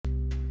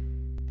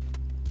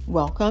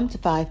Welcome to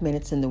 5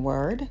 Minutes in the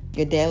Word,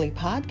 your daily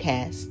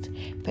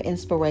podcast for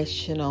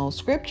inspirational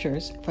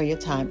scriptures for your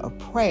time of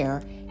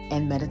prayer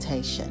and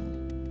meditation.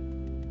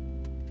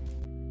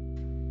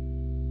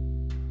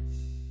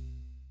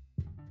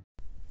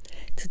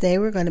 Today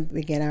we're going to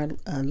begin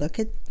our look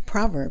at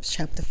Proverbs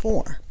chapter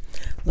 4,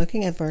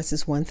 looking at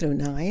verses 1 through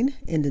 9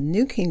 in the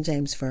New King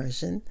James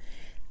Version.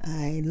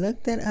 I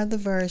looked at other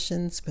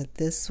versions, but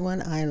this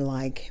one I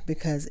like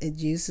because it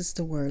uses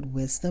the word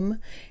wisdom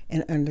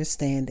and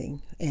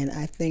understanding. And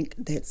I think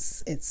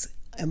it's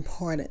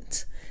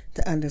important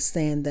to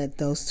understand that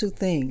those two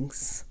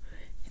things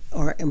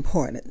are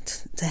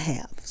important to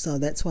have. So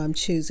that's why I'm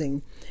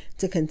choosing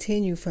to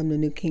continue from the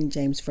New King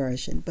James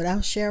Version. But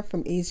I'll share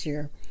from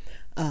easier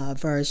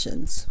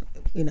versions,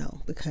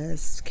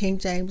 because King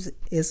James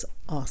is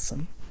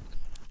awesome.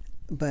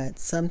 But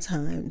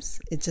sometimes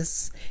it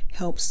just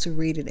helps to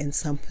read it in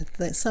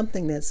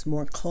something that's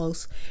more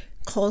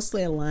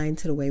closely aligned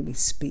to the way we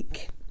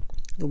speak,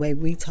 the way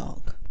we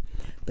talk.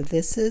 But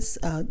this is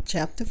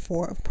chapter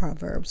 4 of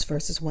Proverbs,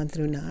 verses 1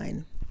 through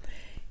 9.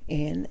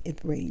 And it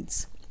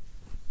reads,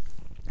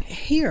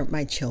 "Hear,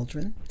 my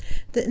children,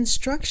 the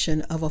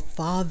instruction of a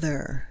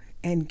father,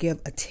 and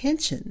give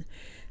attention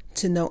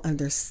to know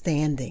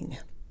understanding.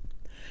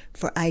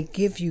 For I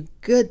give you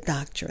good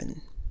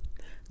doctrine.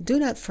 Do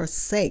not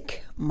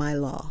forsake my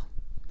law.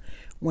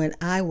 When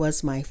I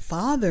was my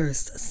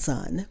father's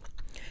son,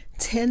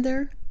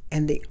 tender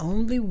and the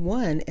only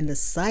one in the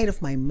sight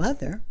of my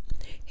mother,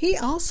 he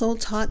also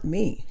taught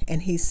me,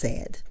 and he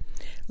said,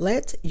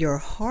 let your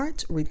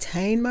heart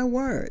retain my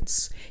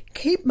words,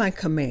 keep my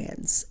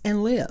commands,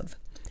 and live.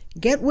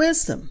 Get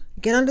wisdom,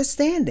 get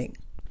understanding.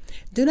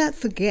 Do not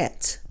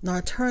forget,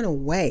 nor turn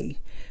away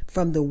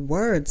from the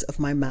words of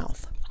my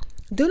mouth.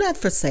 Do not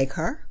forsake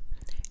her,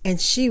 and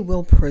she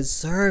will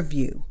preserve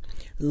you.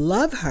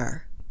 Love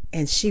her,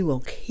 and she will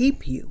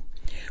keep you.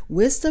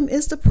 Wisdom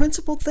is the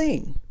principal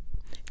thing.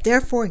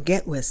 Therefore,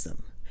 get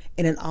wisdom,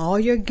 and in all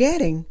you're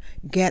getting,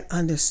 get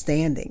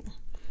understanding.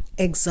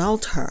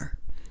 Exalt her,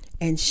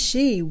 and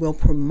she will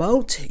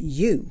promote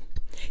you.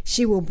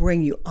 She will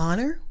bring you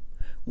honor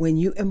when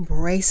you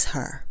embrace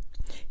her.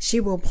 She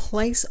will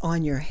place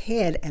on your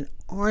head an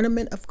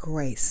ornament of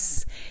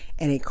grace,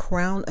 and a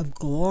crown of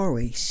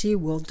glory she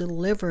will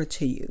deliver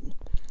to you."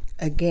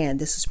 Again,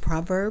 this is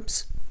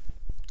Proverbs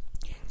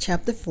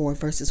chapter 4,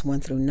 verses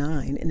 1 through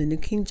 9 in the New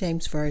King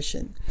James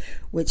Version,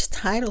 which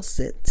titles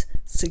it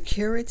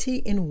Security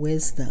in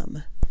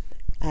Wisdom.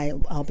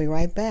 I'll be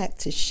right back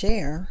to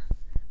share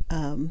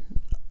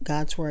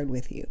God's Word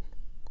with you.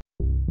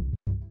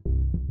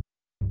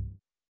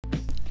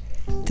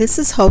 This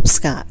is Hope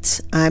Scott.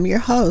 I'm your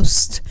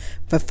host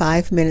for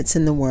 5 Minutes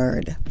in the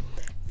Word.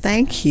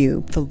 Thank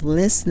you for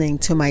listening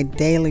to my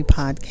daily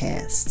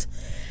podcast.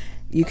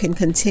 You can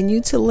continue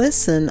to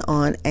listen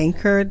on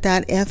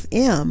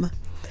Anchor.fm,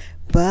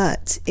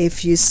 but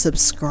if you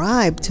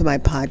subscribe to my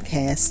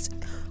podcast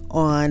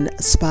on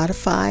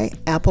Spotify,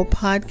 Apple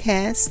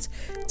Podcast,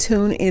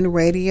 TuneIn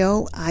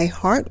Radio,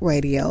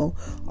 iHeartRadio,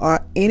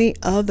 or any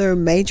other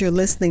major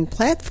listening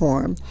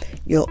platform,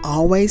 you'll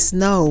always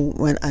know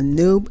when a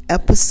new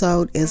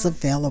episode is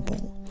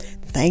available.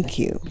 Thank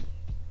you.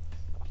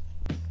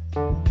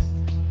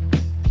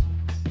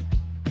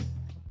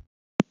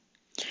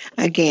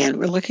 Again,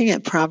 we're looking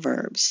at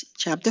Proverbs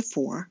chapter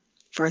 4,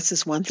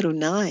 verses 1 through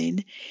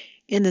 9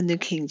 in the New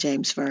King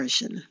James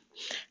Version.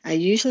 I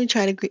usually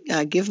try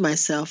to give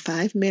myself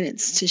 5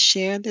 minutes to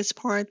share this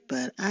part,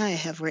 but I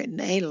have written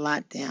a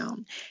lot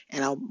down,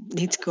 and I'll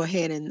need to go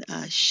ahead and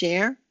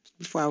share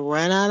before I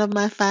run out of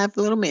my 5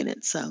 little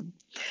minutes. So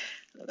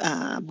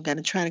I'm going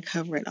to try to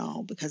cover it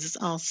all because it's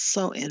all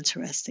so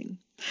interesting.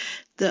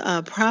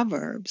 The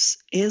Proverbs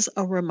is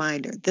a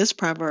reminder. This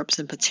Proverbs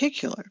in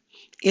particular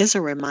is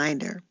a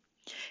reminder,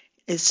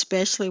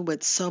 especially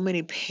with so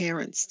many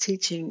parents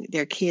teaching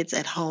their kids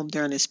at home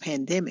during this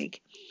pandemic,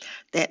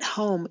 that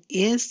home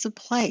is an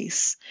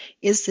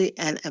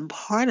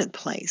important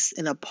place,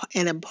 an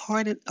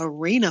important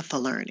arena for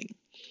learning.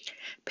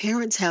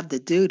 Parents have the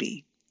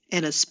duty,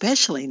 and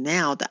especially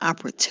now the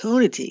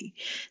opportunity,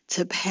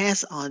 to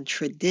pass on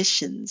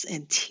traditions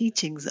and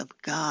teachings of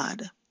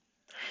God.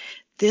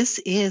 This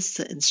is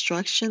the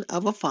instruction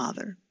of a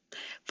father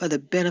for the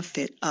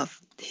benefit of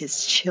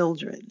his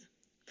children.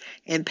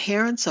 And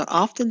parents are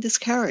often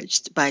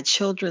discouraged by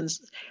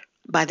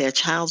their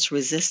child's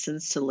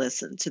resistance to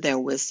listen to their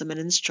wisdom and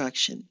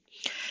instruction,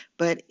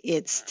 but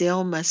it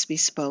still must be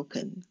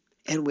spoken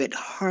and with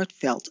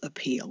heartfelt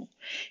appeal.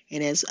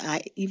 And as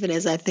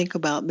I think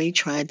about me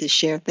trying to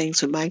share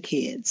things with my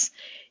kids,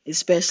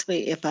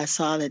 especially if I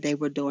saw that they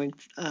were doing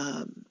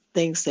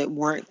things that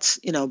weren't,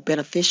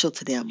 beneficial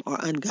to them or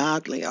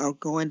ungodly or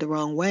going the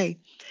wrong way,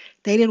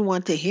 they didn't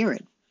want to hear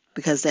it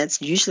because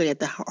that's usually at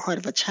the heart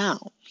of a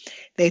child.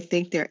 They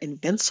think they're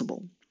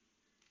invincible.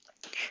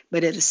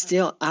 But it is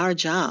still our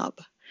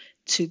job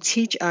to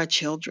teach our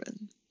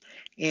children.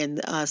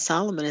 And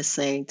Solomon is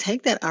saying,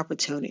 take that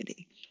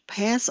opportunity.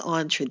 Pass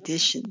on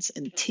traditions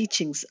and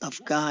teachings of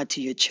God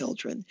to your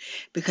children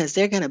because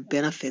they're going to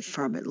benefit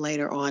from it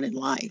later on in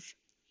life.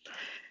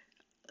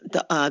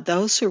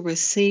 Those who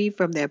receive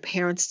from their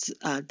parents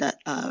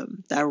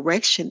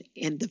direction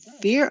in the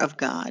fear of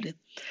God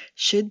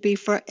should be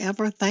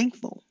forever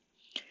thankful.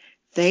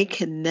 They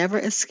can never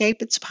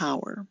escape its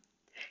power.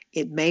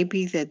 It may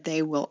be that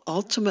they will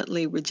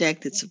ultimately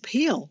reject its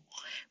appeal,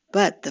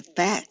 but the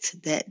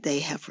fact that they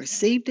have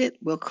received it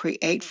will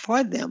create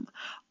for them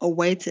a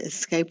way to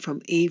escape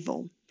from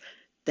evil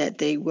that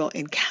they will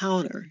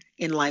encounter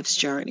in life's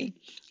journey.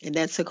 And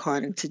that's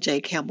according to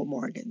J. Campbell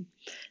Morgan.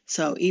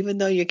 So even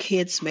though your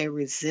kids may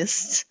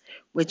resist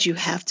what you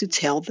have to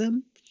tell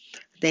them,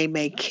 they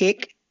may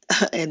kick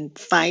and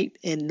fight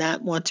and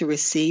not want to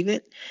receive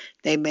it.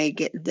 They may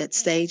get that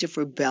stage of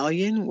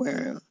rebellion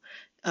where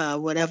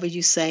whatever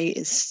you say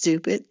is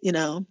stupid,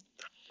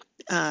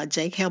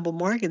 J. Campbell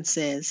Morgan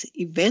says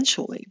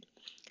eventually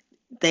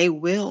they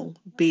will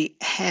be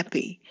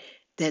happy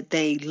that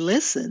they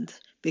listened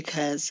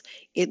because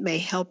it may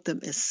help them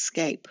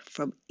escape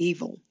from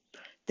evil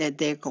that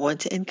they're going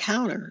to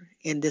encounter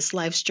in this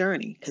life's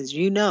journey. Because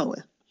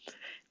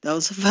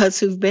those of us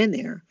who've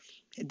been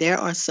there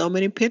are so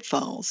many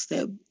pitfalls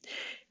that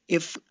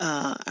if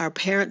our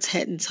parents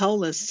hadn't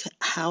told us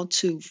how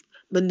to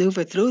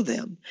maneuver through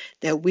them,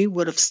 that we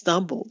would have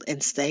stumbled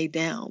and stayed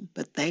down.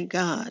 But thank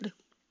God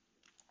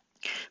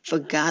for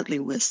godly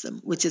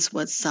wisdom, which is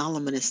what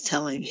Solomon is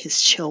telling his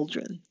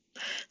children.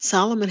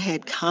 Solomon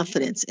had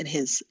confidence in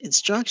his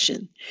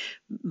instruction,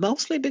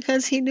 mostly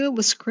because he knew it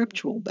was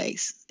scriptural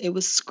based. It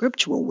was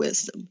scriptural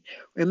wisdom.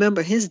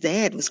 Remember, his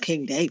dad was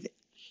King David,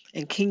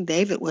 and King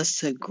David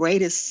was the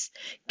greatest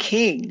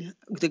king,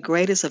 the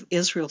greatest of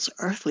Israel's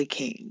earthly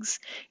kings,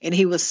 and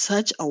he was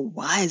such a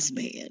wise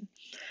man.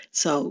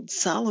 So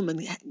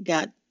Solomon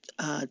got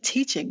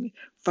teaching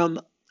from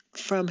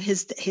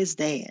his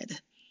dad.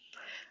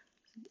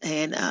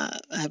 And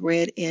I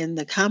read in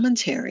the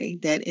commentary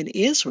that in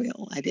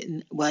Israel,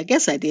 I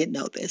guess I did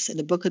know this. In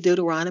the book of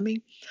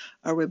Deuteronomy,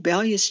 a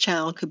rebellious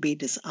child could be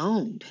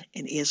disowned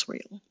in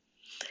Israel,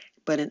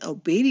 but an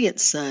obedient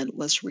son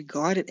was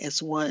regarded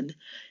as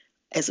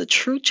a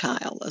true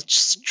child, a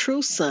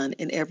true son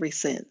in every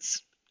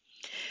sense.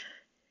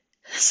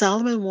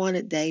 Solomon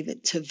wanted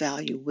David to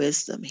value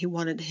wisdom.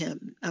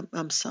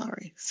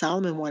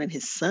 Solomon wanted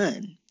his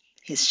son,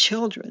 his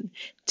children,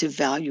 to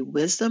value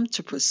wisdom,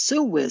 to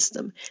pursue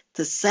wisdom,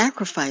 to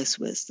sacrifice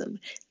wisdom,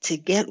 to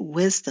get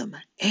wisdom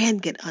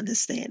and get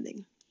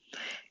understanding.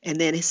 And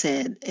then he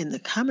said in the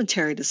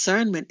commentary,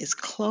 discernment is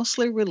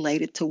closely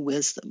related to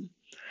wisdom.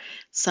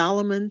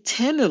 Solomon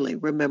tenderly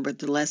remembered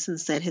the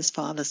lessons that his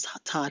father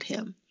taught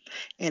him.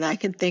 And I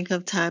can think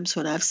of times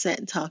when I've sat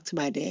and talked to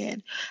my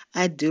dad.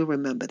 I do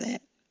remember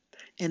that.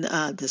 And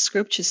the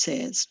scripture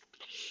says,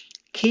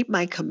 keep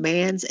my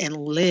commands and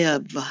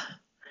live.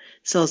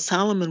 So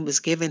Solomon was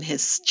giving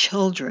his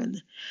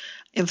children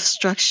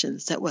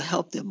instructions that will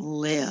help them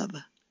live.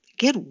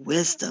 Get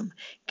wisdom,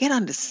 get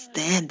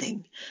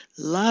understanding,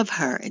 love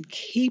her, and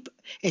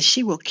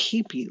she will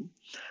keep you.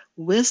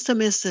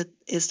 Wisdom is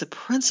the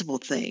principal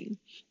thing.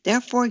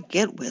 Therefore,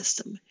 get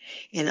wisdom.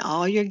 In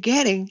all you're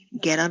getting,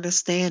 get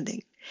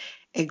understanding.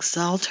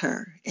 Exalt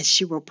her, and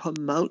she will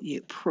promote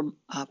you.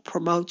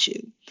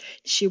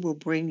 She will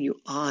bring you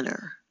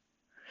honor.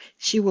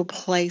 She will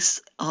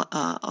place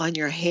on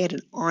your head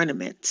an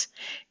ornament,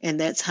 and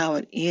that's how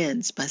it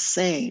ends, by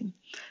saying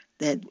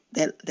that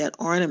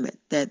ornament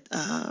that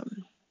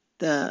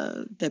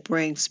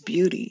brings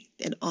beauty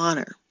and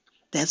honor.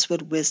 That's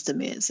what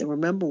wisdom is. And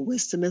remember,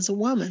 wisdom is a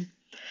woman.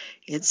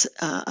 It's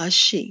a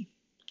she.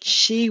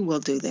 She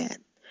will do that,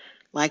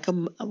 like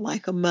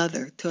a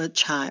mother to a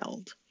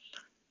child,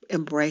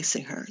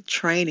 embracing her,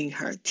 training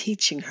her,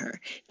 teaching her,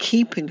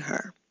 keeping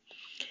her.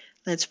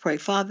 Let's pray.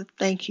 Father,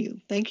 thank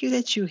you. Thank you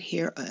that you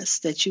hear us,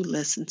 that you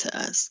listen to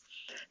us.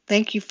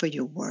 Thank you for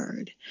your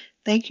word.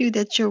 Thank you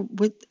that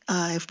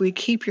if we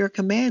keep your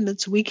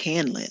commandments, we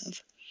can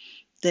live.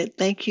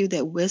 Thank you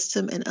that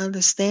wisdom and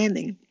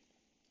understanding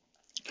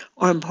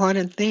are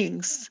important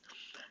things,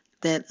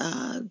 that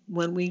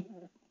when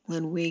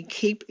we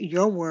keep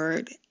your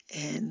word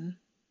and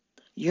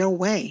your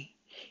way,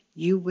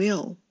 you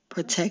will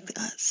protect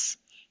us.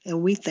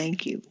 And we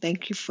thank you.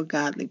 Thank you for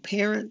godly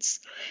parents.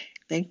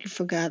 Thank you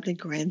for godly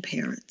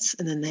grandparents.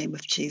 In the name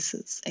of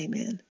Jesus,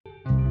 amen.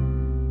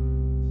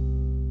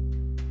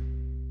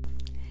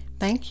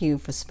 Thank you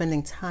for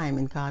spending time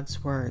in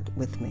God's Word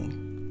with me.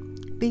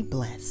 Be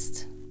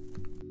blessed.